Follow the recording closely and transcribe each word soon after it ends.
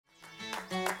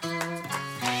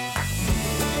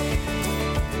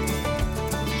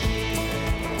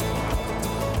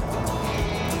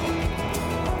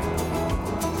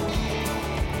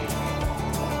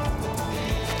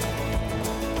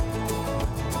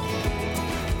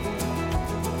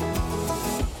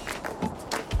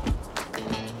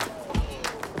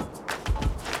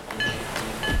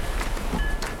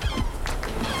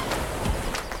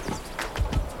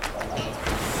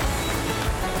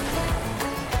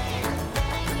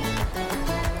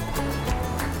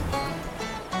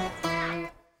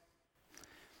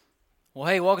Well,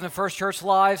 hey, welcome to First Church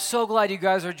Live. So glad you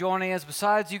guys are joining us.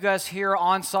 Besides you guys here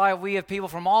on site, we have people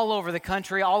from all over the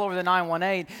country, all over the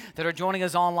 918 that are joining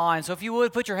us online. So if you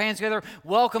would, put your hands together.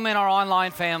 Welcome in our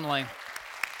online family.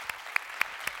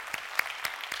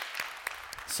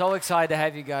 So excited to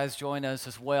have you guys join us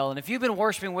as well. And if you've been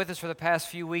worshiping with us for the past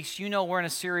few weeks, you know we're in a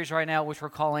series right now which we're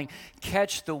calling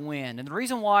Catch the Wind. And the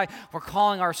reason why we're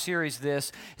calling our series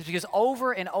this is because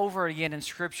over and over again in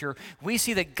Scripture, we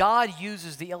see that God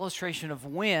uses the illustration of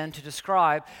wind to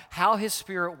describe how His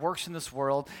Spirit works in this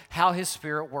world, how His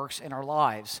Spirit works in our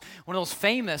lives. One of those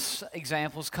famous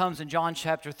examples comes in John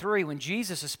chapter 3 when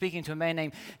Jesus is speaking to a man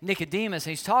named Nicodemus,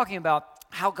 and he's talking about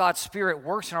how God's Spirit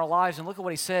works in our lives. And look at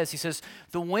what he says. He says,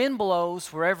 the wind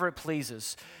blows wherever it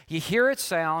pleases. You hear its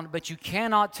sound, but you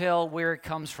cannot tell where it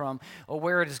comes from or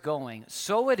where it is going.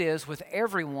 So it is with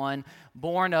everyone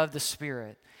born of the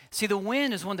Spirit. See, the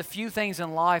wind is one of the few things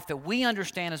in life that we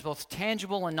understand as both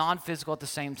tangible and non-physical at the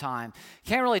same time.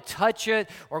 Can't really touch it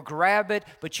or grab it,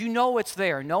 but you know it's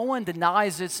there. No one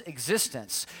denies its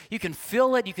existence. You can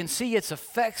feel it, you can see its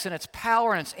effects and its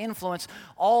power and its influence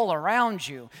all around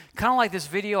you. Kind of like this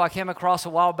video I came across a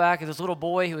while back of this little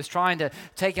boy who was trying to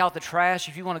take out the trash.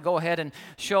 If you want to go ahead and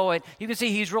show it, you can see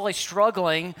he's really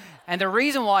struggling. And the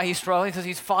reason why he's struggling is because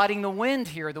he's fighting the wind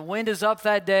here. The wind is up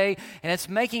that day, and it's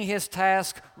making his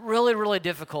task really, really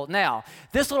difficult. Now,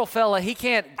 this little fella, he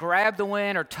can't grab the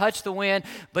wind or touch the wind,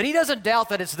 but he doesn't doubt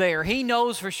that it's there. He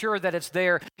knows for sure that it's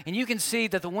there, and you can see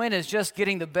that the wind is just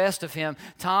getting the best of him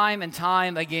time and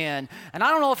time again. And I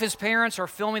don't know if his parents are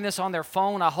filming this on their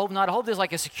phone. I hope not. I hope there's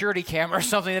like a security camera or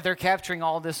something that they're capturing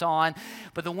all this on.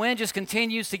 But the wind just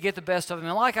continues to get the best of him.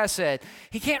 And like I said,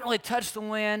 he can't really touch the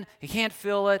wind. He can't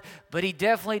feel it, but he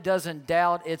definitely doesn't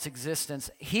doubt its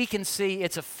existence. He can see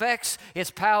its effects,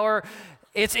 its power,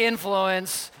 its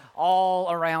influence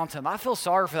all around him. I feel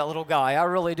sorry for that little guy. I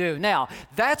really do. Now,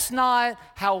 that's not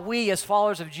how we as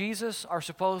followers of Jesus are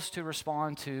supposed to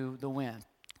respond to the wind.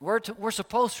 We're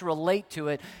supposed to relate to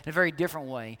it in a very different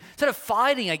way. Instead of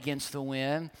fighting against the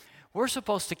wind, we're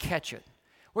supposed to catch it.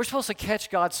 We're supposed to catch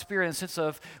God's Spirit in the sense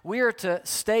of we are to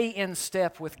stay in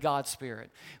step with God's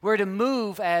Spirit. We're to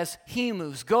move as He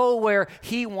moves, go where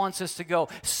He wants us to go,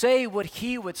 say what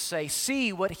He would say,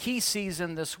 see what He sees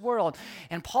in this world.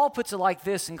 And Paul puts it like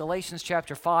this in Galatians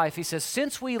chapter 5. He says,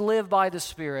 since we live by the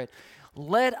Spirit,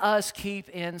 let us keep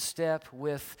in step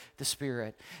with the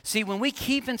Spirit. See, when we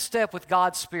keep in step with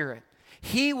God's Spirit,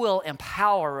 He will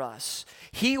empower us.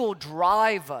 He will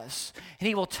drive us, and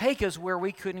He will take us where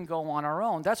we couldn't go on our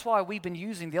own. That's why we've been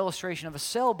using the illustration of a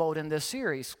sailboat in this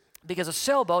series. Because a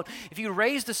sailboat, if you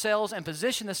raise the sails and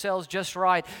position the sails just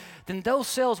right, then those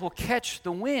sails will catch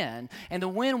the wind, and the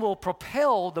wind will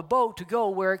propel the boat to go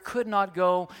where it could not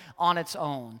go on its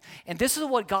own. And this is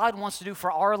what God wants to do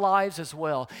for our lives as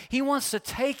well. He wants to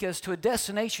take us to a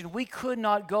destination we could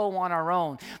not go on our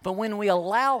own. But when we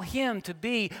allow Him to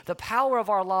be the power of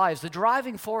our lives, the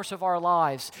driving force of our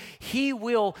lives, He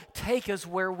will take us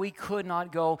where we could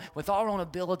not go with our own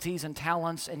abilities and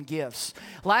talents and gifts.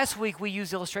 Last week we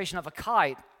used the illustration of a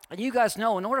kite. And you guys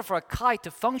know, in order for a kite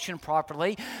to function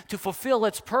properly, to fulfill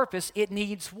its purpose, it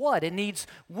needs what? It needs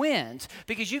wind.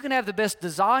 Because you can have the best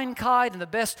designed kite and the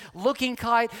best looking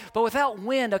kite, but without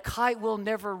wind, a kite will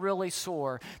never really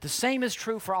soar. The same is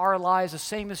true for our lives. The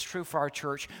same is true for our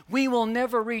church. We will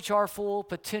never reach our full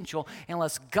potential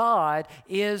unless God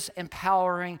is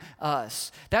empowering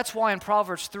us. That's why in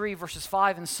Proverbs 3, verses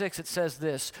 5 and 6, it says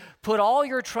this, put all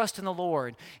your trust in the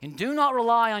Lord and do not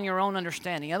rely on your own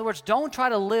understanding. In other words, don't try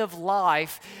to live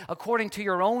life according to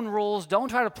your own rules. Don't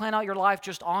try to plan out your life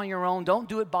just on your own. Don't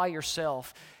do it by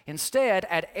yourself. Instead,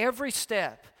 at every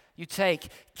step you take,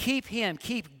 keep Him,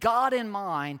 keep God in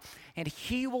mind, and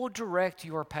He will direct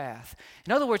your path.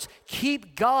 In other words,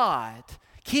 keep God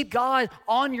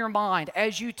on your mind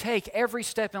as you take every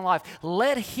step in life.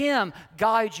 Let Him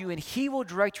guide you, and He will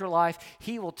direct your life.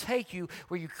 He will take you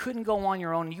where you couldn't go on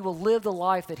your own, and you will live the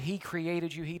life that He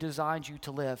created you, He designed you to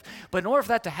live. But in order for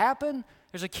that to happen,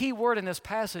 there's a key word in this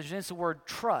passage, and it's the word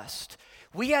trust.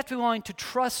 We have to be willing to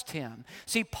trust Him.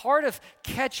 See, part of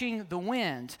catching the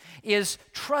wind is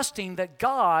trusting that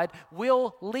God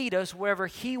will lead us wherever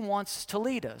He wants to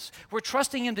lead us. We're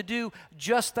trusting Him to do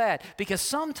just that, because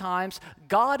sometimes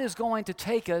God is going to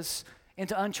take us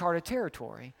into uncharted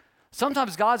territory.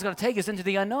 Sometimes God's going to take us into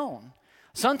the unknown.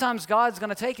 Sometimes God's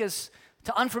going to take us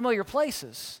to unfamiliar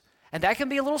places. And that can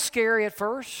be a little scary at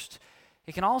first.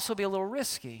 It can also be a little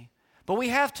risky. But we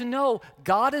have to know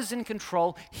God is in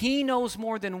control. He knows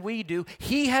more than we do.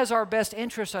 He has our best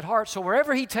interests at heart. So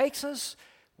wherever He takes us,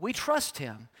 We trust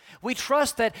him. We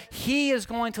trust that he is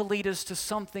going to lead us to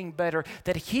something better,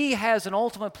 that he has an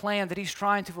ultimate plan that he's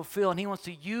trying to fulfill, and he wants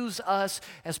to use us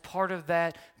as part of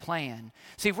that plan.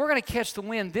 See, if we're going to catch the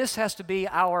wind, this has to be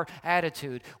our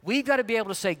attitude. We've got to be able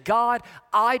to say, God,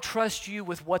 I trust you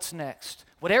with what's next.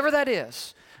 Whatever that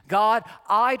is. God,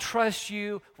 I trust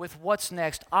you with what's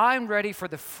next. I'm ready for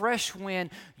the fresh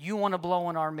wind you want to blow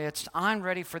in our midst. I'm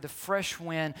ready for the fresh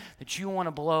wind that you want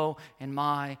to blow in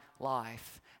my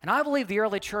life. And I believe the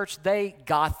early church, they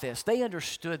got this. They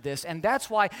understood this. And that's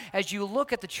why as you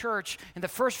look at the church in the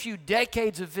first few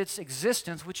decades of its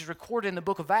existence, which is recorded in the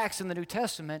book of Acts in the New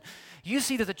Testament, you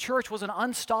see that the church was an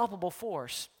unstoppable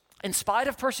force. In spite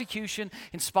of persecution,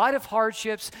 in spite of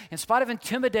hardships, in spite of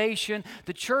intimidation,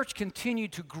 the church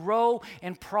continued to grow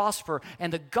and prosper.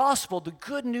 And the gospel, the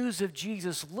good news of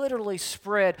Jesus, literally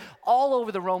spread all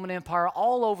over the Roman Empire,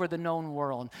 all over the known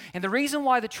world. And the reason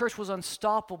why the church was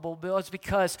unstoppable, Bill, is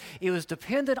because it was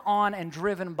dependent on and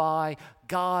driven by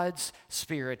God's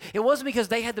Spirit. It wasn't because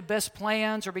they had the best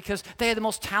plans or because they had the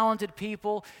most talented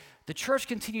people. The church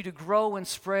continued to grow and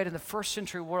spread in the first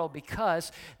century world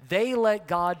because they let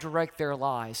God direct their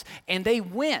lives. And they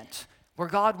went where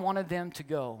God wanted them to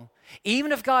go.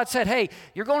 Even if God said, hey,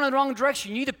 you're going in the wrong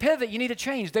direction, you need to pivot, you need to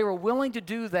change. They were willing to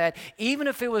do that, even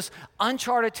if it was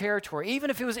uncharted territory, even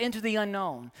if it was into the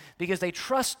unknown, because they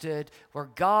trusted where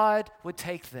God would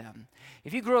take them.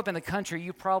 If you grew up in the country,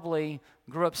 you probably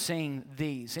grew up seeing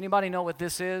these. Anybody know what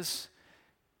this is?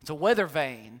 It's a weather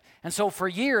vane. And so for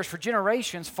years, for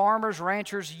generations, farmers,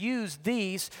 ranchers used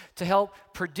these to help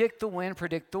predict the wind,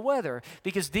 predict the weather.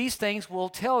 Because these things will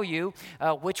tell you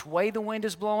which way the wind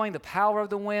is blowing, the power of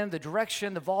the wind, the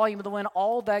direction, the volume of the wind,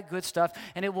 all that good stuff.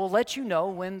 And it will let you know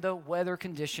when the weather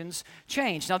conditions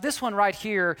change. Now this one right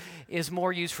here is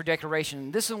more used for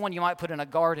decoration. This is one you might put in a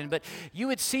garden, but you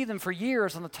would see them for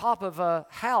years on the top of a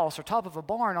house or top of a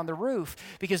barn on the roof,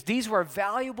 because these were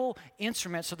valuable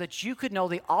instruments so that you could know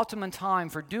the optimum time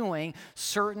for doing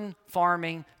certain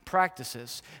farming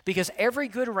practices. Because every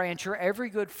good rancher, every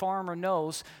good farmer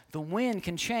knows the wind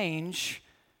can change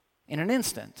in an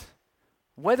instant.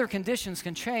 Weather conditions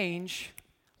can change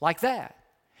like that.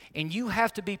 And you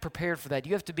have to be prepared for that.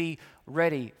 You have to be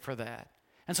ready for that.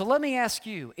 And so let me ask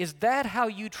you, is that how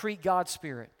you treat God's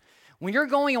Spirit? When you're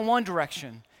going in one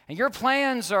direction and your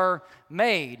plans are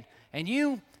made and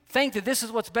you think that this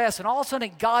is what's best, and all of a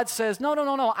sudden God says, no,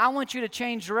 I want you to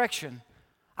change direction.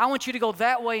 I want you to go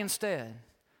that way instead.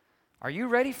 Are you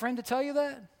ready for him to tell you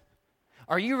that?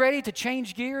 Are you ready to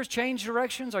change gears, change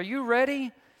directions? Are you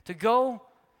ready to go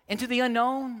into the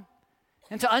unknown,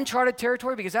 into uncharted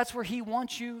territory, because that's where he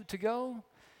wants you to go?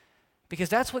 Because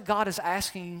that's what God is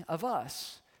asking of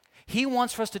us. He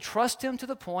wants for us to trust him to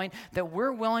the point that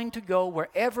we're willing to go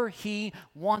wherever he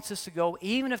wants us to go,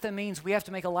 even if that means we have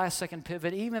to make a last-second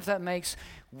pivot, even if that makes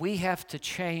we have to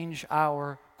change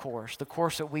our course, the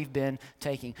course that we've been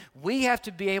taking. We have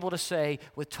to be able to say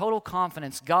with total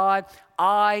confidence, God,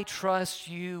 I trust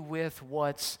you with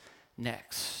what's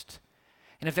next.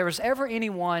 And if there was ever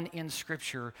anyone in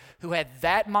Scripture who had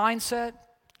that mindset,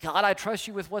 God, I trust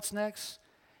you with what's next,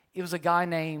 it was a guy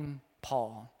named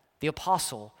Paul, the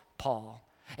Apostle Paul.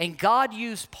 And God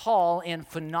used Paul in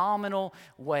phenomenal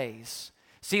ways.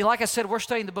 See, like I said, we're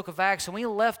studying the book of Acts, and we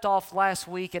left off last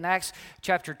week in Acts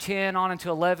chapter 10 on into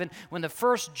 11 when the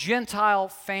first Gentile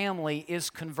family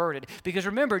is converted. Because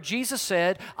remember, Jesus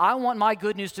said, I want my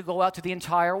good news to go out to the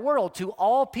entire world, to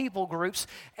all people groups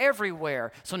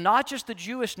everywhere. So not just the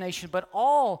Jewish nation, but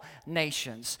all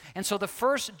nations. And so the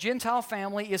first Gentile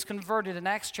family is converted in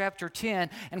Acts chapter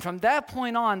 10, and from that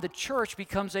point on, the church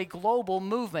becomes a global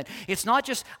movement. It's not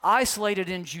just isolated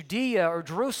in Judea or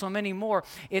Jerusalem anymore.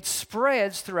 It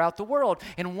spreads throughout the world.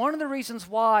 And one of the reasons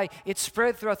why it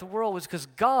spread throughout the world was because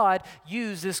God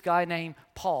used this guy named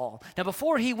Paul. Now,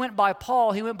 before he went by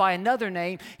Paul, he went by another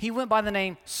name. He went by the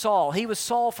name Saul. He was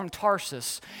Saul from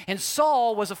Tarsus. And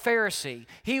Saul was a Pharisee.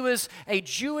 He was a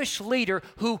Jewish leader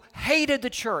who hated the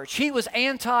church. He was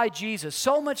anti-Jesus,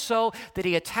 so much so that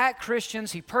he attacked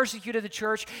Christians. He persecuted the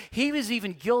church. He was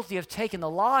even guilty of taking the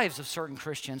lives of certain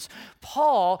Christians.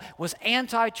 Paul was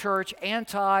anti-church,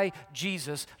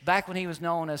 anti-Jesus, back when he was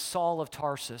known as Saul of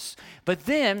Tarsus. But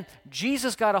then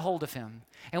Jesus got a hold of him.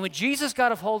 And when Jesus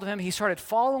got a hold of him, he started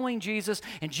following Jesus,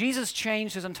 and Jesus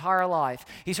changed his entire life.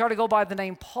 He started to go by the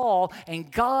name Paul,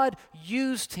 and God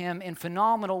used him in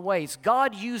phenomenal ways.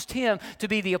 God used him to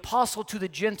be the apostle to the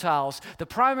Gentiles, the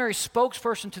primary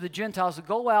spokesperson to the Gentiles, to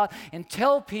go out and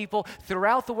tell people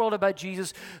throughout the world about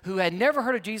Jesus who had never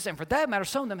heard of Jesus, and for that matter,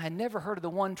 some of them had never heard of the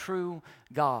one true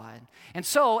God. And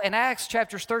so in Acts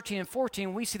chapters 13 and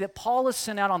 14, we see that Paul is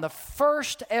sent out on the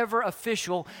first ever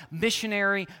official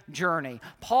missionary journey.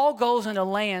 Paul goes into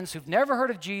lands who've never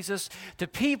heard of Jesus, to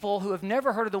people who have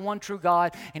never heard of the one true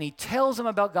God, and he tells them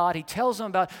about God. He tells them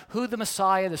about who the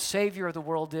Messiah, the Savior of the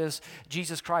world is,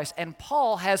 Jesus Christ. And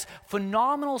Paul has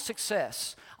phenomenal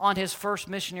success on his first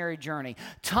missionary journey.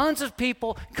 Tons of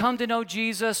people come to know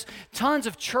Jesus. Tons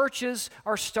of churches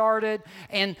are started.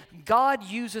 And God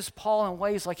uses Paul in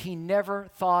ways like he never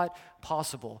thought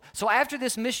possible. So after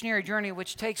this missionary journey,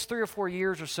 which takes 3 or 4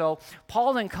 years or so,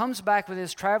 Paul then comes back with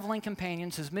his traveling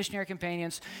companions, his missionary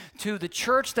companions, to the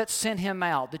church that sent him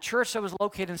out, the church that was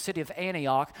located in the city of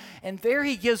Antioch. And there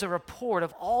he gives a report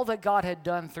of all that God had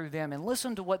done through them. And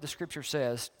listen to what the scripture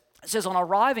says. It says, on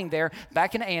arriving there,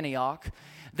 back in Antioch,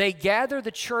 they gathered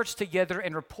the church together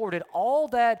and reported all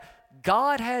that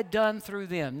God had done through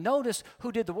them. Notice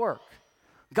who did the work.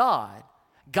 God.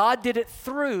 God did it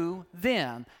through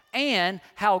them, and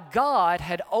how God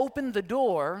had opened the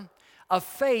door of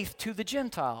faith to the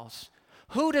Gentiles.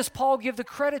 Who does Paul give the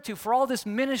credit to for all this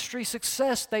ministry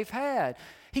success they've had?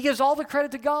 He gives all the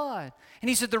credit to God. And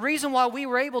he said the reason why we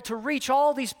were able to reach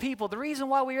all these people, the reason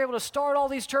why we were able to start all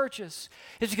these churches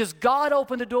is because God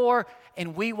opened the door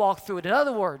and we walked through it. In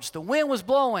other words, the wind was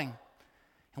blowing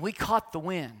and we caught the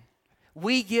wind.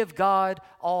 We give God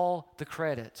all the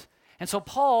credit. And so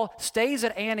Paul stays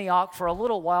at Antioch for a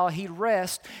little while. He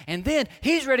rests, and then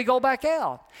he's ready to go back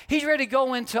out. He's ready to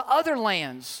go into other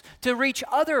lands to reach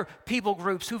other people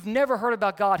groups who've never heard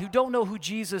about God, who don't know who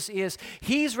Jesus is.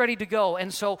 He's ready to go.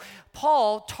 And so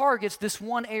Paul targets this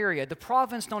one area, the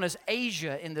province known as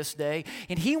Asia in this day,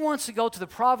 and he wants to go to the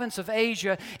province of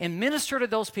Asia and minister to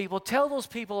those people, tell those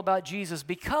people about Jesus,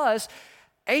 because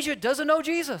Asia doesn't know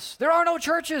Jesus. There are no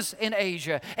churches in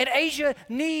Asia, and Asia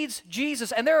needs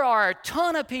Jesus. And there are a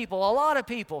ton of people, a lot of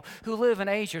people who live in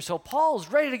Asia. So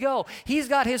Paul's ready to go. He's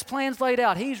got his plans laid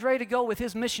out. He's ready to go with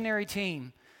his missionary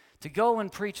team to go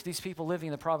and preach to these people living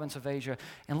in the province of Asia.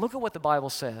 And look at what the Bible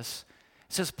says.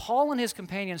 It says, Paul and his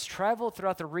companions traveled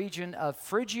throughout the region of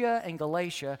Phrygia and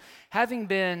Galatia, having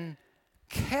been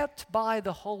kept by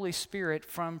the Holy Spirit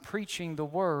from preaching the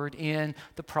word in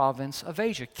the province of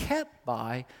Asia.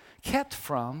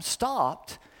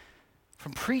 Stopped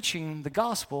from preaching the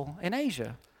gospel in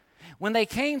Asia. When they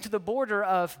came to the border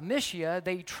of Mysia,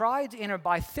 they tried to enter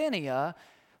Bithynia,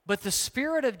 but the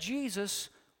Spirit of Jesus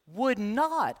would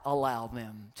not allow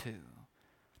them to.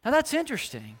 Now that's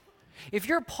interesting. If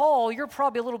you're Paul, you're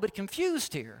probably a little bit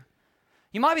confused here.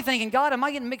 You might be thinking, God, am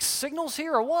I getting mixed signals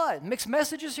here or what? Mixed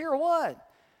messages here or what?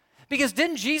 Because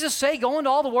didn't Jesus say go into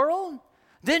all the world?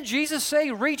 Didn't Jesus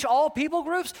say reach all people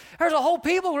groups? There's a whole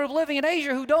people group living in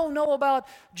Asia who don't know about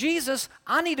Jesus.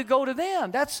 I need to go to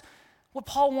them. That's what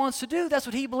Paul wants to do. That's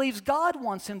what he believes God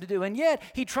wants him to do. And yet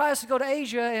he tries to go to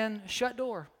Asia and shut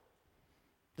door.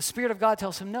 The Spirit of God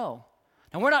tells him no.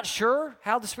 And we're not sure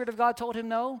how the Spirit of God told him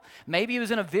no. Maybe it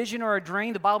was in a vision or a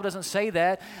dream. The Bible doesn't say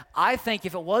that. I think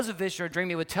if it was a vision or a dream,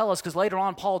 it would tell us, because later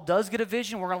on Paul does get a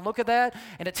vision. We're going to look at that,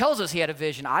 and it tells us he had a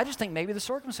vision. I just think maybe the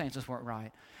circumstances weren't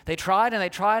right. They tried and they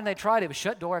tried and they tried. It was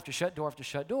shut door after shut door after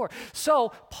shut door.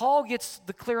 So Paul gets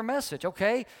the clear message.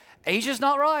 Okay, Asia's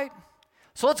not right.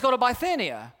 So let's go to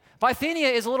Bithynia. Bithynia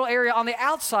is a little area on the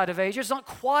outside of Asia. It's not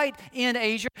quite in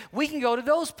Asia. We can go to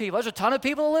those people. There's a ton of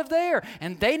people that live there,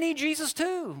 and they need Jesus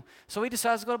too. So he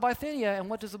decides to go to Bithynia, and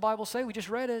what does the Bible say? We just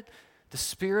read it. The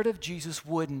Spirit of Jesus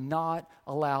would not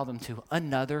allow them to.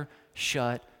 Another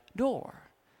shut door.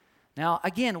 Now,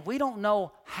 again, we don't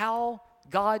know how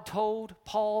God told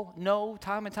Paul no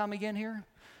time and time again here,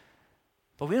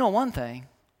 but we know one thing.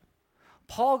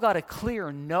 Paul got a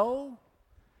clear no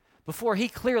before he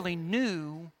clearly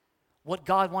knew what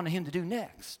God wanted him to do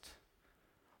next.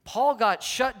 Paul got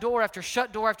shut door after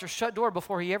shut door after shut door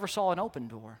before he ever saw an open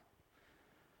door.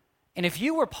 And if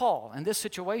you were Paul in this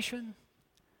situation,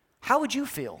 how would you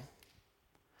feel?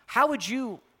 How would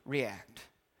you react?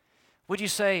 Would you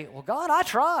say, well, God, I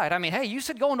tried. I mean, hey, you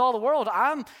said go into all the world.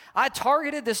 I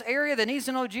targeted this area that needs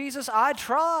to know Jesus. I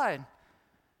tried.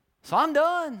 So I'm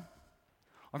done.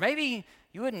 Or maybe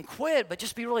you wouldn't quit, but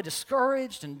just be really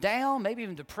discouraged and down, maybe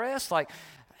even depressed, like,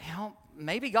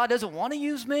 maybe God doesn't want to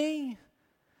use me.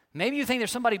 Maybe you think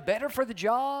there's somebody better for the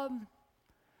job.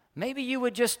 Maybe you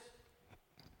would just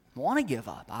want to give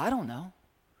up. I don't know.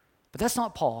 But that's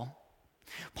not Paul.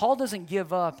 Paul doesn't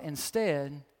give up.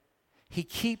 Instead, he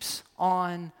keeps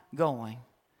on going.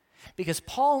 Because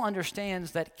Paul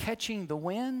understands that catching the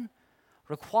wind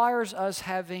requires us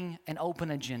having an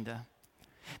open agenda.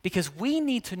 Because we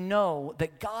need to know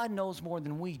that God knows more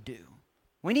than we do.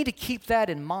 We need to keep that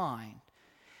in mind.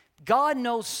 God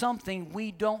knows something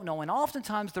we don't know. And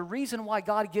oftentimes the reason why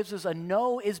God gives us a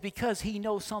no is because he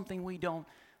knows something we don't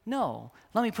know.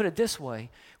 Let me put it this way.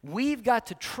 We've got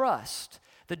to trust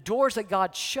the doors that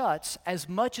God shuts as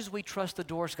much as we trust the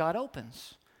doors God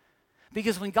opens.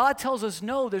 Because when God tells us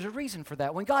no, there's a reason for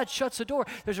that. When God shuts a door,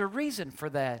 there's a reason for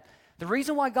that. The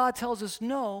reason why God tells us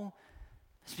no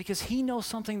is because he knows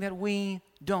something that we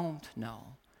don't know.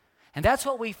 And that's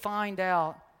what we find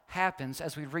out happens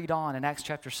as we read on in Acts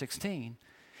chapter 16.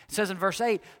 It says in verse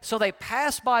 8, so they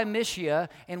passed by Mysia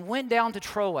and went down to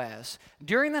Troas.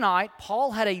 During the night,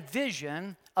 Paul had a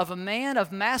vision of a man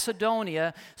of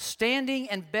Macedonia standing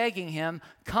and begging him,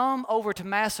 come over to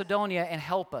Macedonia and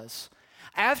help us.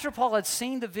 After Paul had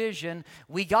seen the vision,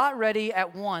 we got ready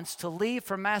at once to leave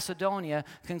for Macedonia,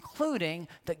 concluding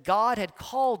that God had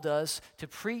called us to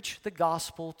preach the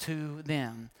gospel to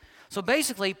them. So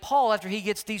basically, Paul, after he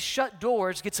gets these shut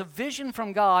doors, gets a vision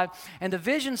from God, and the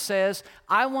vision says,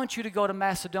 I want you to go to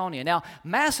Macedonia. Now,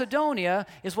 Macedonia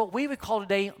is what we would call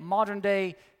today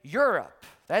modern-day Europe.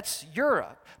 That's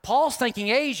Europe. Paul's thinking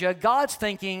Asia, God's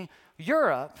thinking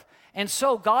Europe. And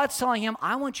so God's telling him,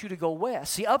 I want you to go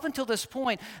west. See, up until this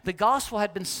point, the gospel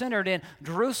had been centered in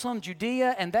Jerusalem,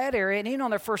 Judea, and that area. And even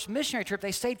on their first missionary trip,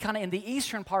 they stayed kind of in the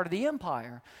eastern part of the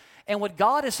empire. And what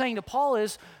God is saying to Paul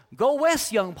is, go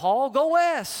west, young Paul, go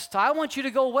west. I want you to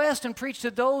go west and preach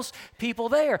to those people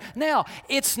there. Now,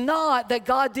 it's not that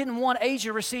God didn't want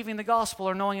Asia receiving the gospel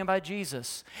or knowing about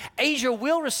Jesus. Asia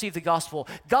will receive the gospel.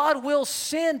 God will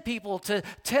send people to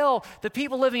tell the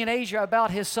people living in Asia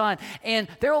about his son. And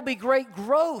there will be great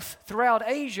growth throughout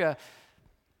Asia.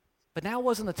 But now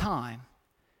wasn't the time.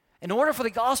 In order for the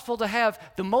gospel to have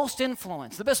the most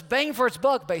influence, the best bang for its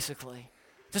buck, basically,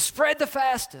 to spread the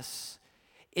fastest,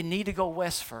 it needed to go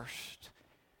west first.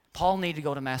 Paul needed to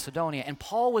go to Macedonia, and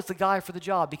Paul was the guy for the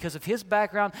job. Because of his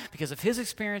background, because of his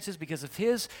experiences, because of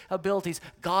his abilities,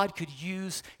 God could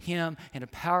use him in a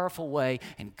powerful way,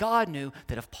 and God knew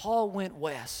that if Paul went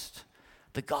west,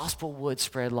 the gospel would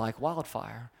spread like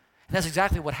wildfire. And that's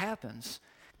exactly what happens.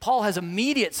 Paul has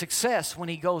immediate success when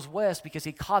he goes west because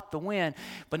he caught the wind.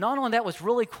 But not only that, what's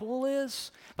really cool is,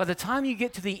 by the time you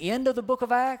get to the end of the book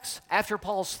of Acts, after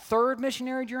Paul's third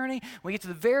missionary journey, when you get to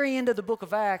the very end of the book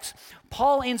of Acts,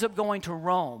 Paul ends up going to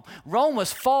Rome. Rome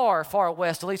was far, far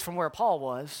west, at least from where Paul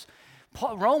was.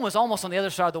 Rome was almost on the other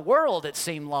side of the world, it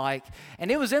seemed like.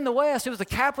 And it was in the west. It was the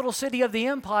capital city of the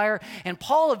empire. And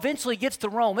Paul eventually gets to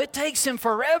Rome. It takes him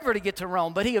forever to get to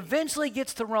Rome, but he eventually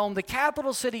gets to Rome, the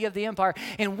capital city of the empire.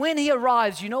 And when he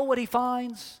arrives, you know what he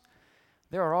finds?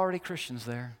 There are already Christians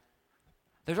there.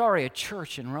 There's already a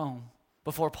church in Rome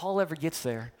before Paul ever gets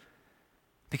there.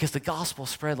 Because the gospel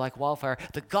spread like wildfire.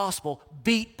 The gospel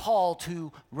beat Paul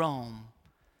to Rome.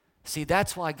 See,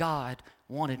 that's why God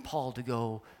wanted Paul to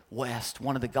go west,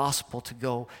 wanted the gospel to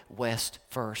go west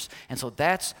first. And so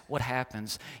that's what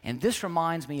happens. And this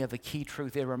reminds me of a key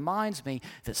truth. It reminds me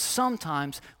that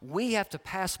sometimes we have to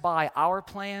pass by our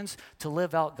plans to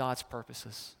live out God's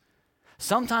purposes.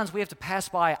 Sometimes we have to pass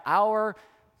by our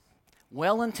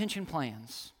well-intentioned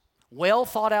plans,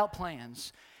 well-thought-out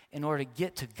plans in order to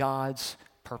get to God's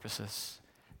purposes.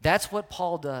 That's what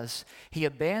Paul does. He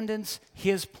abandons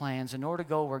his plans in order to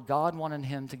go where God wanted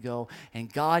him to go,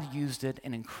 and God used him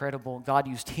in incredible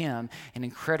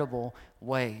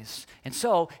ways. And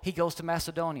so he goes to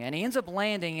Macedonia, and he ends up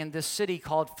landing in this city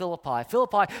called Philippi.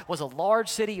 Philippi was a large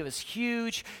city. It was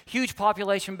huge, huge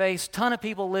population base, ton of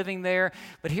people living there.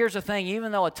 But here's the thing,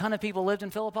 even though a ton of people lived in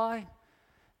Philippi,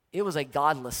 it was a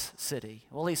godless city.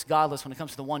 Well, at least godless when it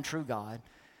comes to the one true God.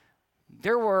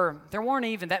 There weren't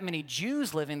even that many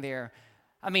Jews living there.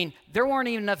 I mean, there weren't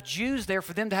even enough Jews there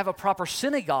for them to have a proper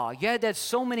synagogue. You had to have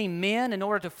so many men in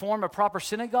order to form a proper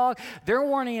synagogue. There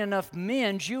weren't even enough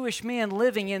men, Jewish men,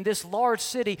 living in this large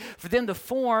city for them to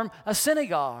form a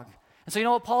synagogue. And so you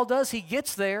know what Paul does? He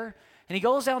gets there, and he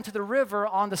goes down to the river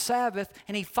on the Sabbath,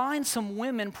 and he finds some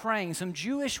women praying, some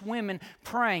Jewish women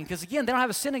praying. Because again, they don't have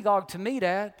a synagogue to meet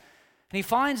at. And he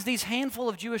finds these handful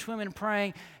of Jewish women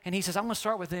praying, and he says, I'm going to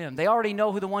start with them. They already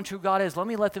know who the one true God is. Let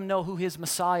me let them know who his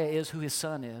Messiah is, who his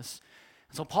son is.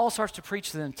 And so Paul starts to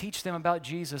preach to them, teach them about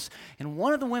Jesus. And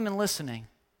one of the women listening,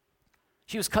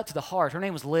 she was cut to the heart. Her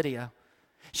name was Lydia.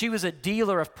 She was a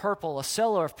dealer of purple, a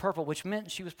seller of purple, which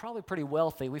meant she was probably pretty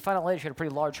wealthy. We find out later she had a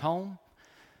pretty large home.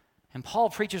 And Paul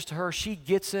preaches to her. She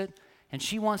gets it, And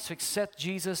she wants to accept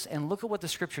Jesus, and look at what the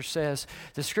scripture says.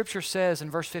 The scripture says in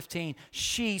verse 15,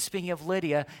 she, speaking of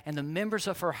Lydia, and the members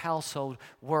of her household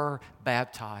were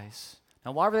baptized.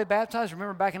 Now, why were they baptized?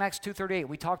 Remember back in Acts 2:38,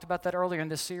 we talked about that earlier in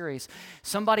this series.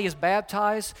 Somebody is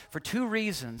baptized for two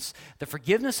reasons: the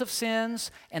forgiveness of sins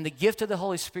and the gift of the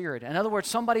Holy Spirit. In other words,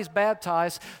 somebody's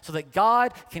baptized so that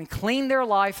God can clean their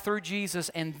life through Jesus,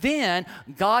 and then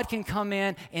God can come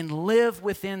in and live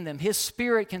within them. His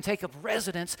Spirit can take up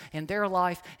residence in their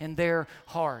life and their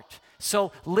heart.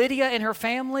 So Lydia and her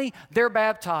family, they're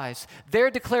baptized. They're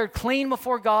declared clean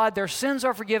before God. Their sins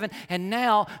are forgiven. And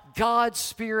now God's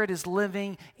Spirit is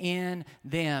living in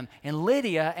them. And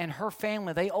Lydia and her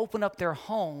family, they open up their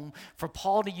home for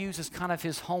Paul to use as kind of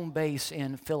his home base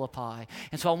in Philippi.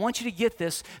 And so I want you to get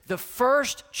this. The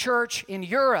first church in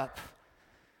Europe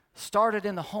started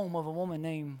in the home of a woman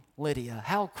named Lydia.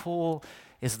 How cool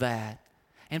is that?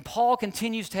 And Paul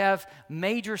continues to have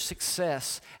major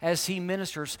success as he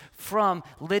ministers from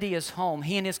Lydia's home,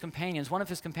 he and his companions. One of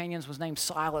his companions was named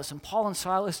Silas, and Paul and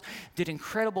Silas did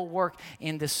incredible work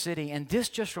in this city. And this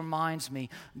just reminds me,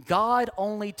 God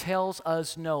only tells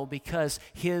us no because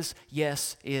his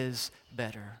yes is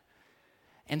better.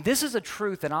 And this is a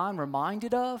truth that I'm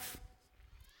reminded of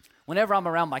whenever I'm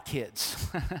around my kids.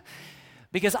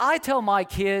 Because I tell my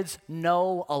kids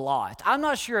no a lot. I'm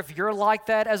not sure if you're like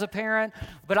that as a parent,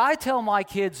 but I tell my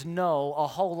kids no a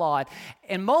whole lot.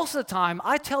 And most of the time,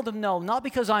 I tell them no, not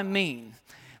because I'm mean,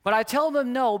 but I tell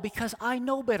them no because I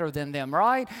know better than them,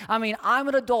 right? I mean, I'm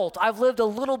an adult. I've lived a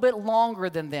little bit longer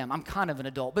than them. I'm kind of an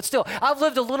adult, but still, I've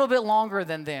lived a little bit longer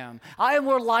than them. I have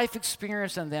more life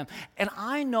experience than them, and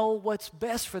I know what's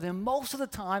best for them most of the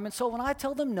time. And so when I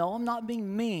tell them no, I'm not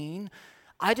being mean.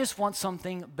 I just want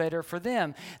something better for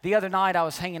them. The other night, I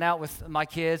was hanging out with my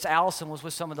kids. Allison was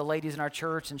with some of the ladies in our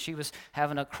church, and she was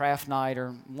having a craft night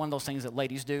or one of those things that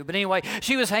ladies do. But anyway,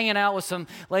 she was hanging out with some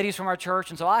ladies from our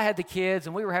church, and so I had the kids,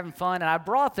 and we were having fun, and I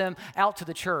brought them out to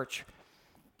the church,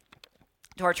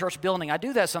 to our church building. I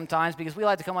do that sometimes because we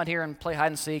like to come out here and play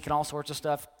hide and seek and all sorts of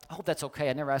stuff. I hope that's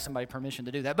okay. I never asked somebody permission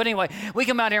to do that. But anyway, we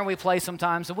come out here and we play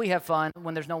sometimes, and we have fun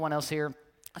when there's no one else here.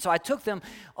 So I took them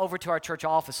over to our church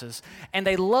offices, and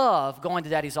they love going to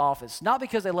Daddy's office. Not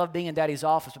because they love being in Daddy's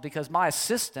office, but because my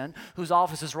assistant, whose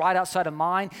office is right outside of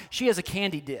mine, she has a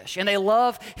candy dish, and they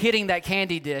love hitting that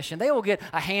candy dish, and they will get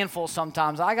a handful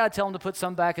sometimes. I got to tell them to put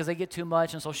some back because they get too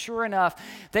much, and so sure enough,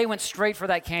 they went straight for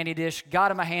that candy dish, got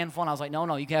them a handful, and I was like,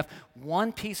 no, you can have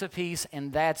one piece apiece,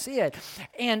 and that's it.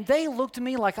 And they looked at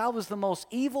me like I was the most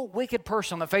evil, wicked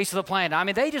person on the face of the planet. I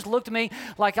mean, they just looked at me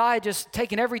like I had just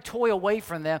taken every toy away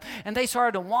from them, and they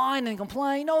started to whine and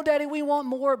complain. No, Daddy, we want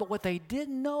more. But what they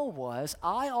didn't know was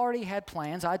I already had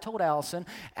plans. I told Allison,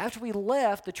 after we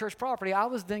left the church property, I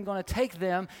was then going to take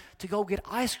them to go get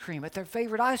ice cream at their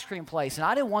favorite ice cream place, and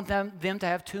I didn't want them to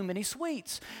have too many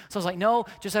sweets. So I was like, no,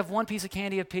 just have one piece of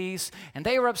candy apiece. And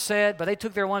they were upset, but they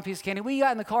took their one piece of candy. We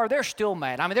got in the car. They're still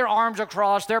mad. I mean, their arms are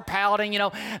crossed. They're pouting.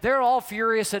 They're all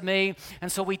furious at me.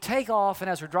 And so we take off,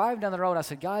 and as we're driving down the road, I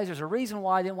said, guys, there's a reason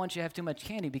why I didn't want you to have too much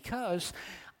candy, because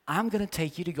I'm going to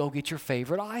take you to go get your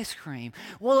favorite ice cream.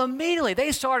 Well, immediately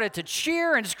they started to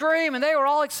cheer and scream, and they were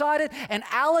all excited. And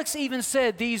Alex even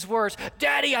said these words,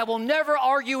 Daddy, I will never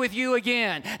argue with you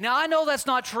again. Now, I know that's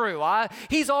not true.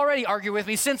 He's already argued with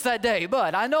me since that day,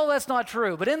 but I know that's not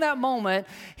true. But in that moment,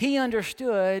 he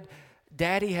understood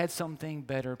Daddy had something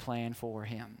better planned for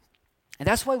him. And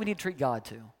that's why we need to treat God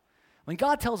too. When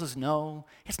God tells us no,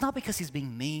 it's not because he's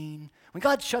being mean. When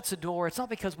God shuts the door, it's not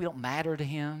because we don't matter to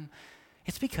him.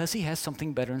 It's because he has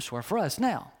something better in store for us.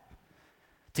 Now,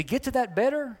 to get to that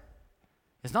better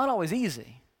is not always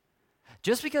easy.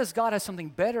 Just because God has something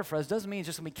better for us doesn't mean it's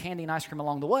just going to be candy and ice cream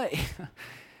along the way.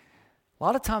 A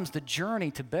lot of times the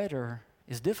journey to better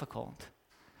is difficult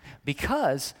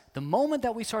because the moment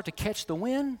that we start to catch the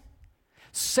wind,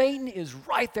 Satan is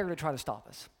right there to try to stop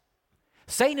us.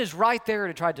 Satan is right there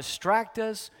to try to distract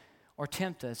us or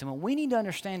tempt us. And what we need to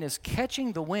understand is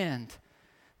catching the wind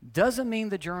doesn't mean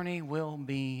the journey will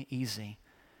be easy.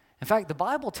 In fact, the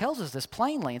Bible tells us this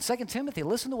plainly. In 2 Timothy,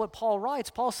 listen to what Paul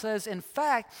writes. Paul says, in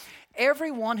fact,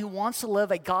 everyone who wants to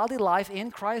live a godly life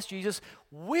in Christ Jesus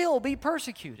will be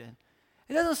persecuted.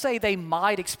 It doesn't say they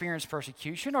might experience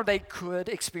persecution or they could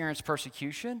experience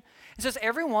persecution. It says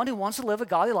everyone who wants to live a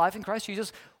godly life in Christ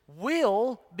Jesus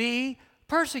will be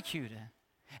persecuted.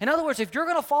 In other words, if you're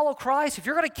going to follow Christ, if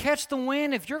you're going to catch the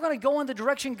wind, if you're going to go in the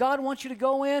direction God wants you to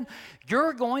go in,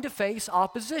 you're going to face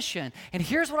opposition. And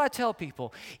here's what I tell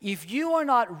people. If you are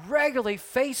not regularly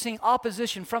facing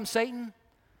opposition from Satan,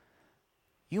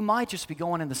 you might just be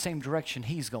going in the same direction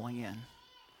he's going in.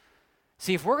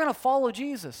 See, if we're going to follow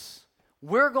Jesus,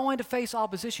 We're going to face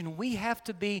opposition. We have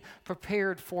to be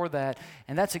prepared for that.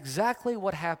 And that's exactly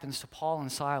what happens to Paul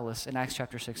and Silas in Acts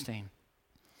chapter 16.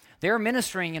 They're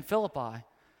ministering in Philippi,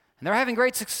 and they're having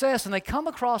great success, and they come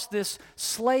across this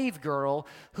slave girl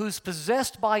who's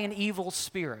possessed by an evil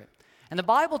spirit. And the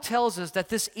Bible tells us that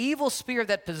this evil spirit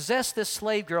that possessed this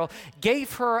slave girl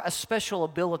gave her a special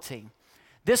ability.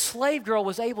 This slave girl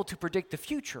was able to predict the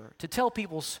future, to tell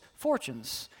people's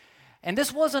fortunes. And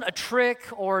this wasn't a trick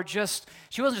or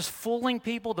she wasn't just fooling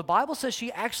people. The Bible says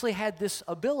she actually had this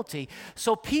ability.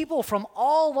 So people from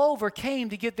all over came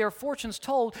to get their fortunes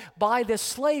told by this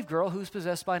slave girl who's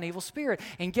possessed by an evil spirit.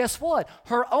 And guess what?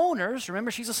 Her owners,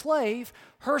 remember she's a slave,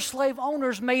 her slave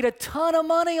owners made a ton of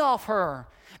money off her.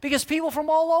 Because people from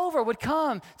all over would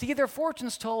come to get their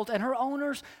fortunes told, and her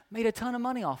owners made a ton of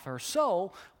money off her.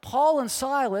 So Paul and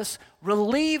Silas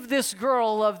relieve this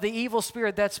girl of the evil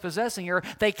spirit that's possessing her.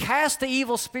 They cast the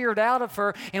evil spirit out of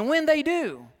her, and when they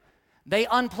do, they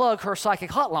unplug her psychic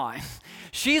hotline.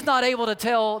 She's not able to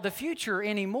tell the future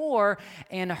anymore,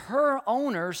 and her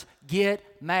owners get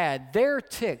mad. They're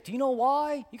ticked. Do you know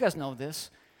why? You guys know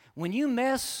this. When you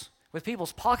mess with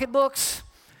people's pocketbooks,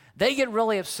 they get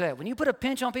really upset. When you put a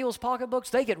pinch on people's pocketbooks,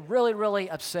 they get really, really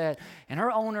upset. And her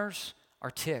owners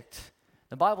are ticked.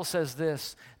 The Bible says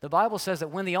this. The Bible says that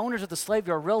when the owners of the slave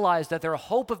girl realized that their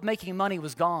hope of making money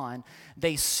was gone,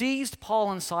 they seized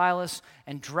Paul and Silas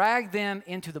and dragged them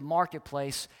into the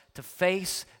marketplace to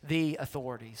face the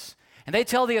authorities. And they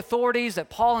tell the authorities that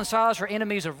Paul and Silas are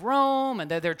enemies of Rome and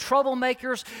that they're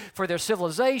troublemakers for their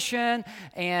civilization.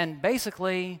 And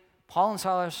basically, Paul and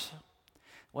Silas,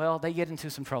 well, they get into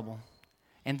some trouble.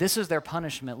 And this is their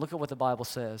punishment. Look at what the Bible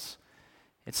says.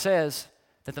 It says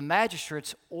that the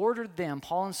magistrates ordered them,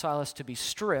 Paul and Silas, to be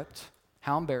stripped,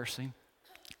 how embarrassing,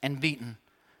 and beaten.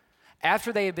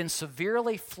 After they had been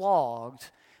severely flogged,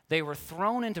 they were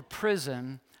thrown into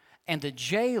prison, and the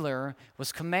jailer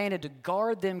was commanded to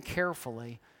guard them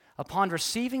carefully. Upon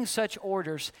receiving such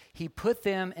orders, he put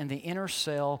them in the inner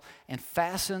cell and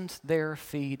fastened their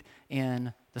feet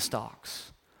in the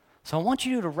stocks. So I want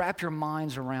you to wrap your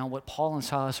minds around what Paul and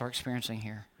Silas are experiencing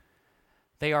here.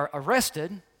 They are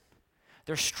arrested,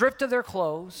 they're stripped of their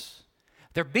clothes,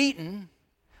 they're beaten,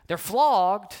 they're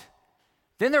flogged,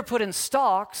 then they're put in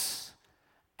stocks,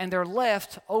 and they're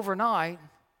left overnight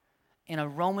in a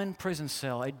Roman prison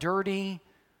cell, a dirty,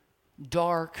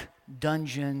 dark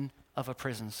dungeon of a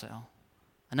prison cell,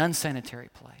 an unsanitary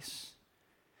place.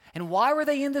 And why were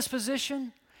they in this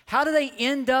position? How did they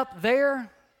end up there?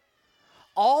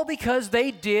 All because they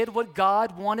did what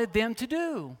God wanted them to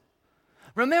do.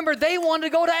 Remember, they wanted to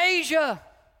go to Asia.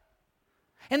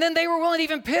 And then they were willing to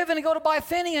even pivot and go to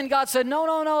Bithynia, and God said,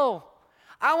 no.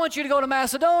 I want you to go to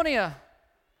Macedonia.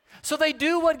 So they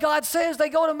do what God says. They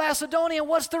go to Macedonia, and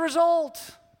what's the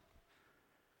result?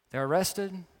 They're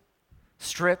arrested,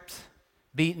 stripped,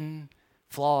 beaten,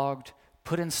 flogged,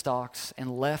 put in stocks,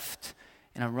 and left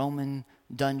in a Roman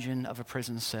dungeon of a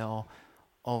prison cell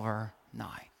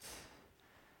overnight.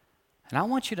 And I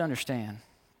want you to understand,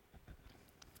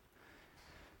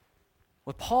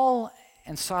 what Paul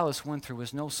and Silas went through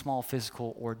was no small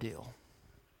physical ordeal.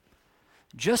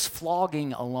 Just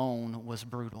flogging alone was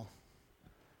brutal.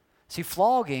 See,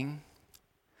 flogging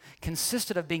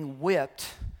consisted of being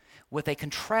whipped with a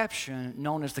contraption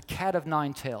known as the cat of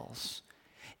nine tails.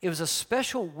 It was a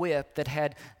special whip that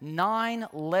had 9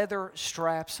 leather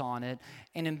straps on it,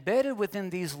 and embedded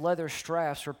within these leather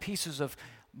straps were pieces of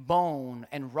bone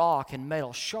and rock and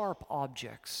metal, sharp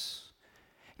objects.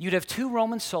 You'd have 2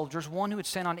 Roman soldiers, one who would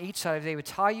stand on each side. They would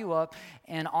tie you up,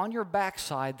 and on your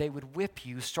backside, they would whip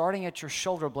you, starting at your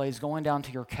shoulder blades, going down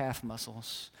to your calf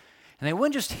muscles. And they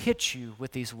wouldn't just hit you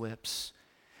with these whips.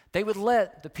 They would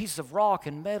let the pieces of rock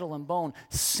and metal and bone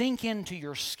sink into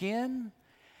your skin,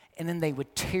 and then they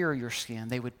would tear your skin.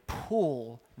 They would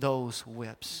pull those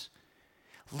whips,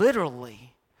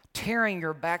 literally tearing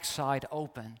your backside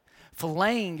open,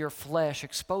 filleting your flesh,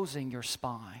 exposing your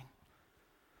spine.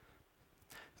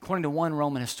 According to one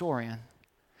Roman historian,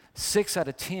 6 out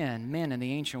of 10 men in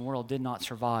the ancient world did not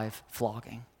survive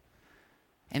flogging.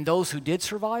 And those who did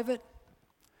survive it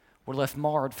were left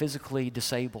marred, physically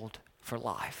disabled for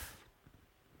life.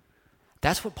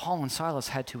 That's what Paul and Silas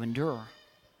had to endure.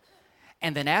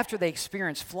 And then after they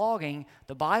experienced flogging,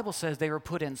 the Bible says they were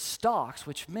put in stocks,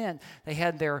 which meant they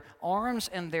had their arms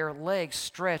and their legs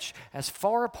stretched as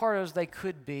far apart as they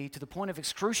could be to the point of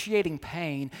excruciating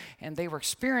pain, and they were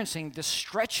experiencing this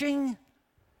stretching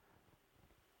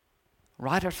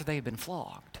right after they had been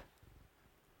flogged.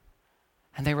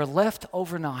 And they were left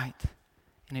overnight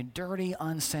in a dirty,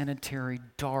 unsanitary,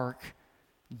 dark,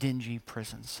 dingy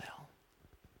prison cell.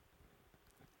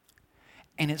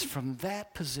 And it's from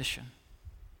that position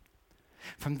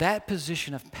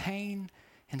of pain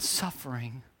and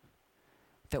suffering,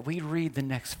 that we read the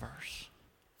next verse.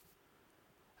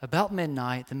 About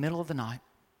midnight, the middle of the night,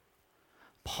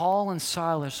 Paul and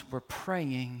Silas were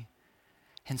praying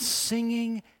and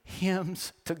singing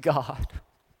hymns to God.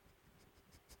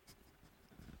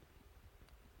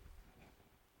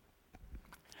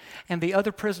 And the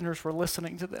other prisoners were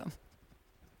listening to them.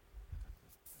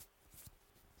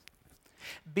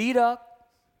 Beat up,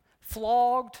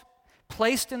 flogged,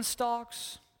 placed in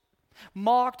stocks,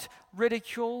 mocked,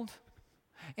 ridiculed,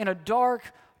 in a dark,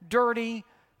 dirty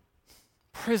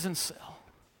prison cell.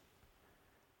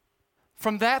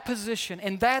 From that position,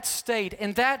 in that state,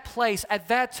 in that place, at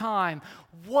that time,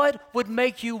 what would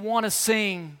make you want to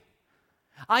sing?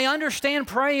 I understand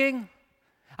praying.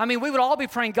 I mean, we would all be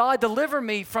praying, God, deliver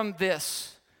me from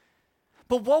this.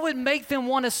 But what would make them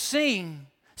want to sing?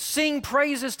 Sing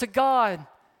praises to God.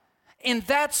 In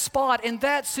that spot, in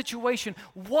that situation,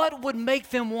 what would make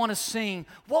them want to sing?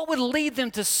 What would lead them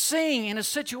to sing in a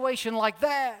situation like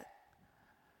that?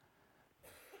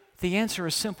 The answer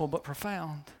is simple but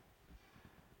profound.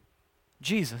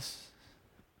 Jesus.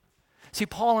 See,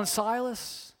 Paul and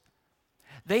Silas,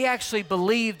 they actually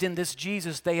believed in this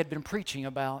Jesus they had been preaching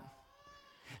about.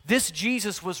 This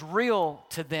Jesus was real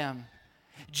to them.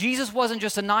 Jesus wasn't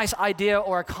just a nice idea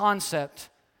or a concept.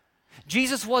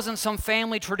 Jesus wasn't some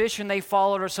family tradition they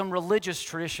followed or some religious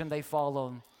tradition they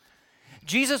followed.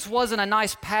 Jesus wasn't a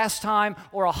nice pastime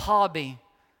or a hobby.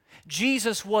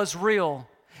 Jesus was real.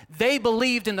 They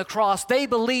believed in the cross. They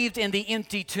believed in the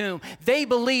empty tomb. They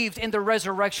believed in the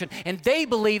resurrection. And they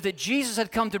believed that Jesus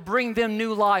had come to bring them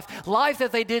new life, life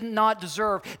that they did not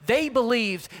deserve. They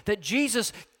believed that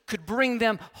Jesus could bring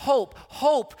them hope,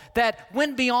 hope that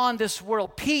went beyond this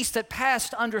world, peace that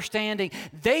passed understanding.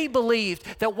 They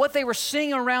believed that what they were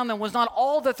seeing around them was not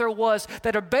all that there was,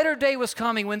 that a better day was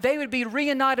coming when they would be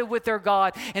reunited with their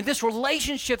God. And this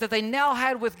relationship that they now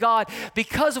had with God,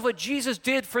 because of what Jesus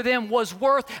did for them, was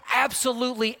worth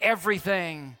absolutely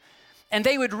everything. And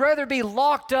they would rather be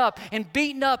locked up and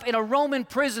beaten up in a Roman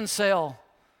prison cell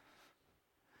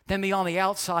than be on the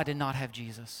outside and not have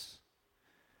Jesus.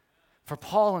 For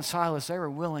Paul and Silas, they were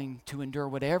willing to endure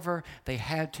whatever they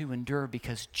had to endure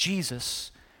because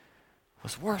Jesus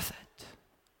was worth it.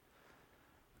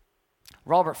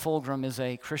 Robert Fulghum is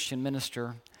a Christian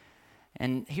minister,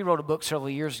 and he wrote a book several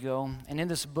years ago, and in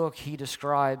this book he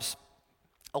describes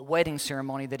a wedding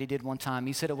ceremony that he did one time.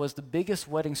 He said it was the biggest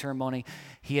wedding ceremony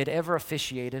he had ever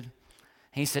officiated.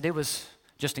 He said it was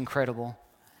just incredible.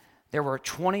 There were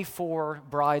 24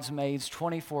 bridesmaids,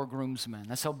 24 groomsmen.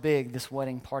 That's how big this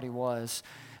wedding party was.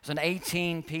 It was an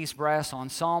 18-piece brass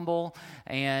ensemble,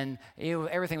 and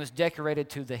everything was decorated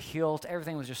to the hilt.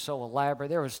 Everything was just so elaborate.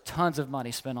 There was tons of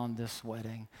money spent on this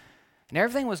wedding. And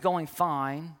everything was going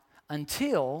fine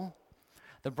until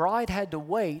the bride had to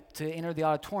wait to enter the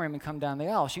auditorium and come down the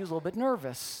aisle. She was a little bit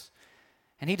nervous.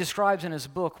 And he describes in his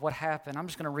book what happened. I'm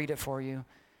just going to read it for you.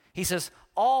 He says,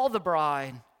 all the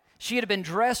bride, she had been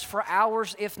dressed for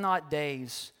hours, if not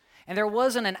days, and there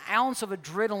wasn't an ounce of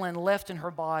adrenaline left in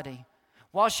her body.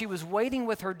 While she was waiting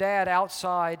with her dad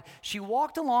outside, she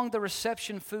walked along the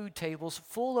reception food tables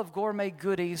full of gourmet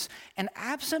goodies and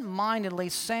absent-mindedly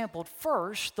sampled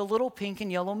first the little pink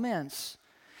and yellow mints.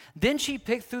 Then she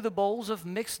picked through the bowls of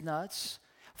mixed nuts,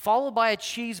 followed by a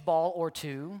cheese ball or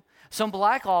two, some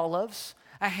black olives,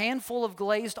 a handful of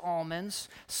glazed almonds,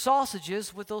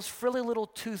 sausages with those frilly little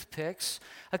toothpicks,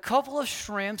 a couple of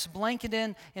shrimps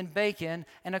blanketed in bacon,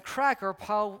 and a cracker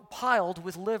piled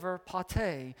with liver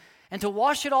pate. And to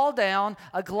wash it all down,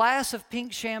 a glass of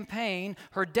pink champagne.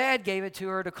 Her dad gave it to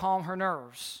her to calm her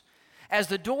nerves. As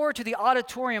the door to the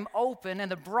auditorium opened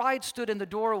and the bride stood in the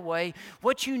doorway,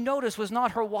 what you noticed was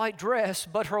not her white dress,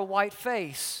 but her white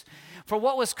face. For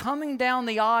what was coming down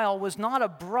the aisle was not a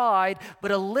bride,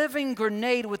 but a living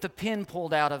grenade with a pin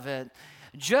pulled out of it.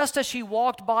 Just as she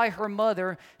walked by her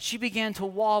mother, she began to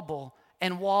wobble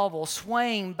and wobble,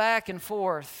 swaying back and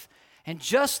forth. And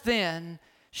just then,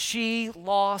 she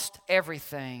lost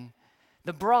everything.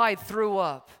 The bride threw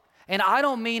up. And I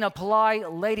don't mean a polite,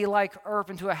 ladylike erp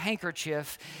into a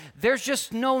handkerchief. There's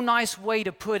just no nice way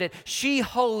to put it. She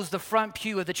hosed the front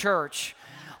pew of the church,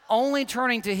 only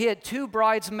turning to hit two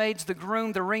bridesmaids, the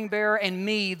groom, the ring bearer, and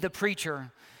me, the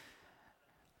preacher.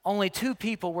 Only two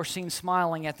people were seen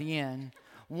smiling at the end.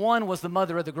 One was the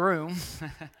mother of the groom,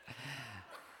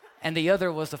 and the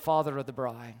other was the father of the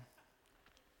bride.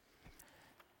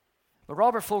 But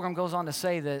Robert Fulghum goes on to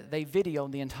say that they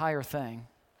videoed the entire thing.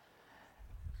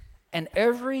 And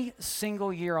every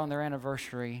single year on their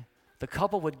anniversary, the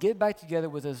couple would get back together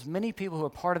with as many people who were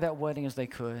part of that wedding as they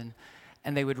could,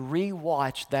 and they would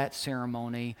re-watch that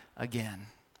ceremony again.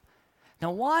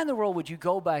 Now, why in the world would you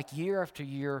go back year after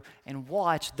year and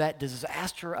watch that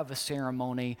disaster of a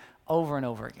ceremony over and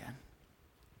over again?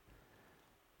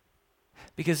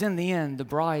 Because in the end, the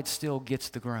bride still gets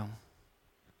the groom.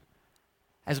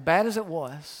 As bad as it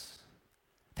was,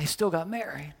 they still got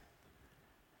married.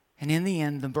 And in the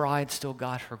end, the bride still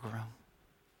got her groom.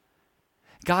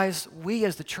 Guys, we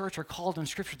as the church are called in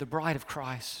Scripture the bride of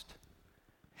Christ.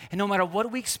 And no matter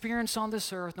what we experience on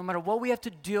this earth, no matter what we have to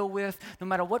deal with, no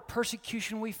matter what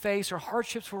persecution we face or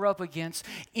hardships we're up against,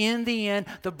 in the end,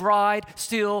 the bride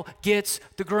still gets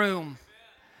the groom.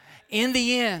 In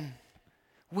the end,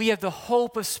 we have the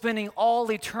hope of spending all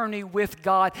eternity with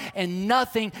God, and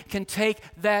nothing can take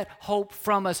that hope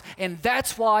from us. And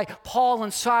that's why Paul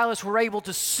and Silas were able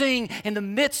to sing in the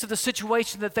midst of the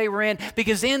situation that they were in,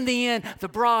 because in the end, the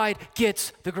bride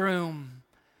gets the groom.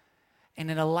 And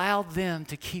it allowed them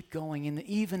to keep going,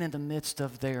 even in the midst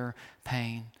of their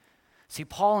pain. See,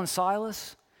 Paul and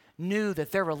Silas knew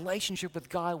that their relationship with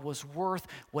God was worth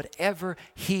whatever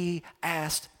he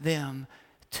asked them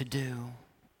to do.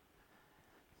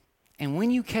 And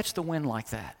when you catch the wind like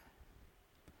that,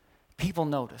 people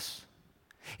notice.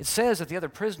 It says that the other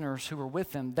prisoners who were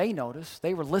with them, they noticed.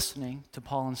 They were listening to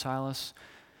Paul and Silas.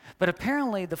 But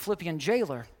apparently the Philippian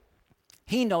jailer,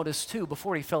 he noticed too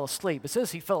before he fell asleep. It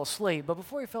says he fell asleep, but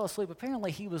before he fell asleep,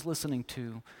 apparently he was listening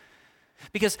too.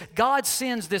 Because God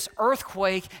sends this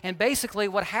earthquake, and basically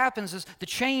what happens is the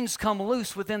chains come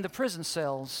loose within the prison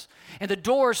cells, and the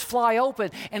doors fly open,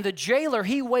 and the jailer,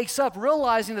 he wakes up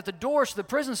realizing that the doors to the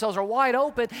prison cells are wide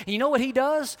open, and you know what he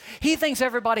does? He thinks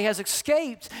everybody has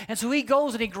escaped, and so he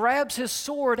goes and he grabs his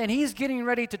sword, and he's getting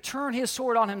ready to turn his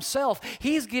sword on himself.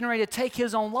 He's getting ready to take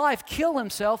his own life, kill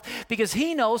himself, because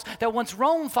he knows that once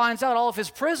Rome finds out all of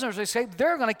his prisoners escaped,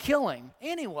 they're going to kill him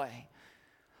anyway.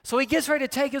 So he gets ready to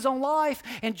take his own life,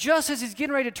 and just as he's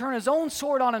getting ready to turn his own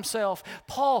sword on himself,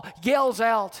 Paul yells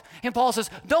out, and Paul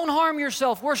says, "Don't harm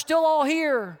yourself, we're still all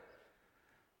here."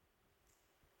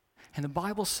 And the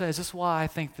Bible says, this is why I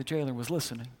think the jailer was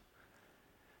listening.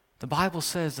 The Bible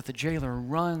says that the jailer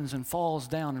runs and falls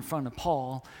down in front of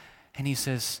Paul, and he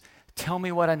says, "Tell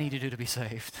me what I need to do to be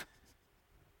saved.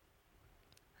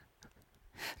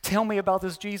 Tell me about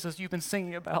this Jesus you've been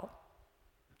singing about.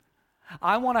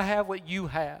 I want to have what you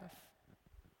have."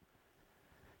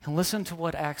 And listen to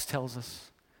what Acts tells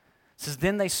us. It says,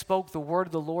 "Then they spoke the word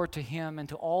of the Lord to him and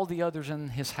to all the others in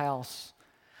his house.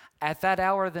 At that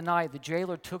hour of the night, the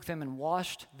jailer took them and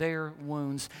washed their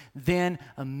wounds. Then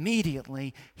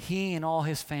immediately he and all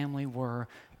his family were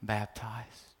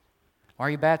baptized." Why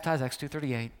are you baptized? Acts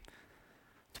 2:38.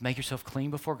 To make yourself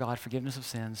clean before God, forgiveness of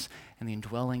sins, and the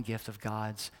indwelling gift of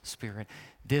God's Spirit.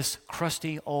 This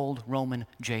crusty old Roman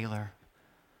jailer,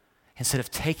 instead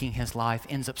of taking his life,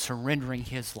 ends up surrendering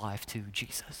his life to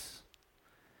Jesus.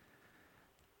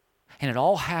 And it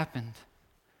all happened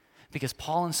because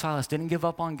Paul and Silas didn't give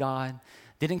up on God,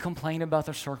 didn't complain about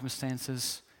their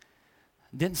circumstances,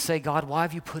 didn't say, "God, why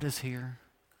have you put us here?"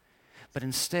 But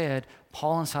instead,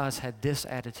 Paul and Silas had this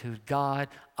attitude: "God,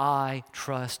 I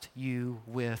trust you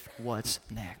with what's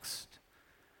next."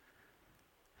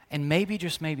 And maybe,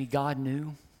 just maybe, God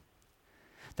knew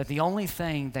that the only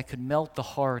thing that could melt the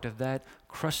heart of that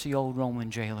crusty old Roman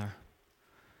jailer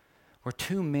were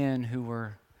two men who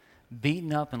were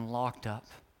beaten up and locked up,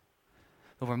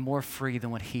 but were more free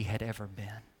than what he had ever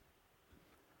been.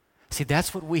 See,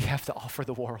 that's what we have to offer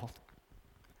the world.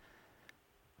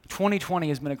 2020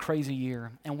 has been a crazy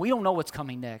year, and we don't know what's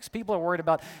coming next. People are worried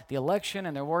about the election,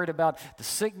 and they're worried about the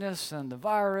sickness and the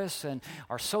virus and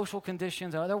our social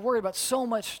conditions. And they're worried about so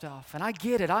much stuff, and I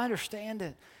get it. I understand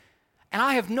it. And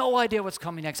I have no idea what's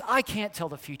coming next. I can't tell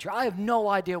the future. I have no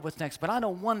idea what's next, but I know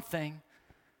one thing.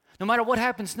 No matter what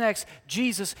happens next,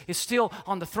 Jesus is still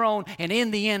on the throne, and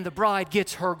in the end, the bride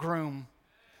gets her groom.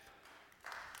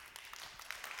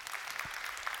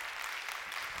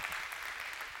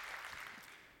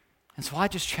 And so I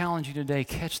just challenge you today,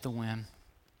 catch the wind.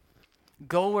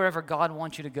 Go wherever God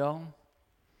wants you to go,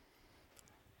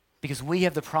 because we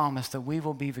have the promise that we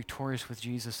will be victorious with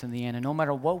Jesus in the end. And no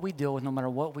matter what we deal with, no matter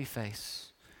what we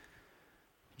face,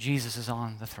 Jesus is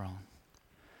on the throne.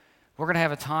 We're going to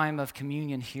have a time of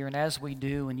communion here, and as we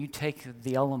do, and you take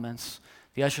the elements,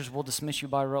 the ushers will dismiss you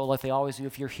by roll like they always do.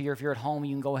 If you're here, if you're at home,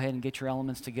 you can go ahead and get your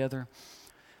elements together.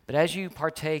 But as you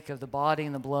partake of the body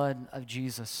and the blood of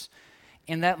Jesus,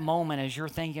 in that moment, as you're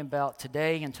thinking about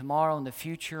today and tomorrow and the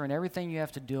future and everything you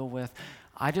have to deal with,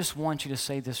 I just want you to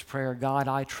say this prayer: God,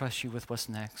 I trust you with what's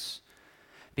next.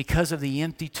 Because of the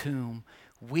empty tomb,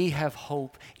 We have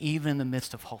hope even in the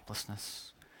midst of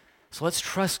hopelessness. So let's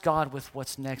trust God with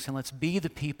what's next, and let's be the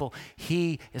people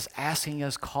He is asking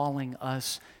us, calling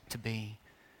us to be.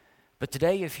 But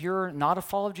today, if you're not a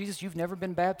follower of Jesus, you've never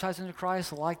been baptized into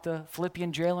Christ like the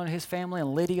Philippian jailer and his family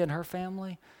and Lydia and her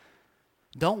family,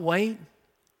 don't wait.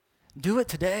 Do it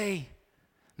today.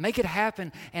 Make it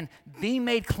happen and be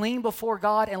made clean before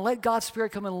God, and let God's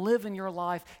Spirit come and live in your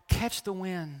life. Catch the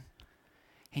wind.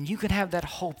 And you can have that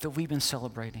hope that we've been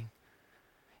celebrating.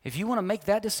 If you want to make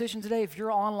that decision today, if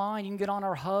you're online, you can get on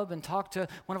our hub and talk to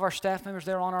one of our staff members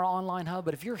there on our online hub.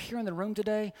 But if you're here in the room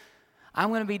today, I'm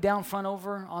going to be down front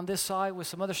over on this side with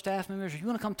some other staff members. If you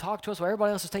want to come talk to us while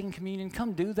everybody else is taking communion,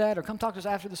 come do that, or come talk to us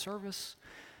after the service.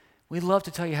 We'd love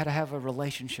to tell you how to have a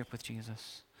relationship with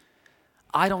Jesus.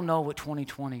 I don't know what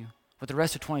the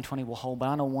rest of 2020 will hold, but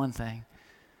I know one thing.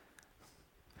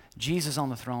 Jesus on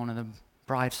the throne, and the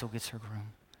bride still gets her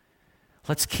groom.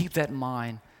 Let's keep that in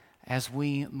mind as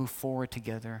we move forward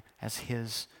together as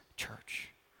His church.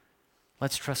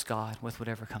 Let's trust God with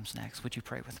whatever comes next. Would you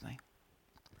pray with me?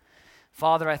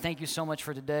 Father, I thank you so much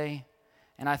for today,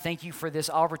 and I thank you for this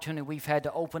opportunity we've had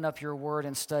to open up your word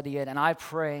and study it, and I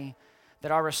pray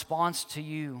that our response to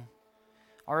you,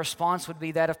 our response would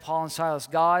be that of Paul and Silas.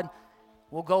 God,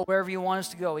 we'll go wherever you want us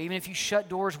to go. Even if you shut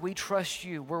doors, we trust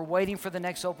you. We're waiting for the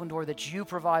next open door that you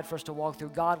provide for us to walk through.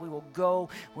 God, we will go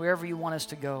wherever you want us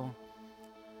to go.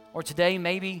 Or today,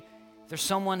 maybe there's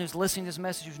someone who's listening to this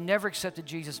message who's never accepted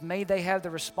Jesus. May they have the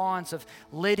response of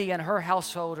Lydia and her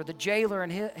household, or the jailer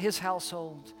and his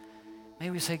household. May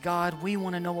we say, God, we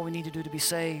want to know what we need to do to be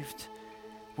saved.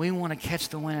 We want to catch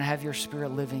the wind and have your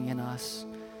Spirit living in us.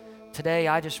 Today,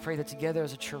 I just pray that together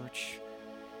as a church,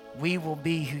 we will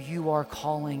be who you are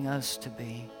calling us to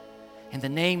be. In the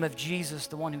name of Jesus,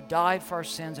 the one who died for our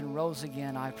sins and rose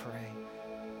again, I pray.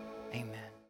 Amen.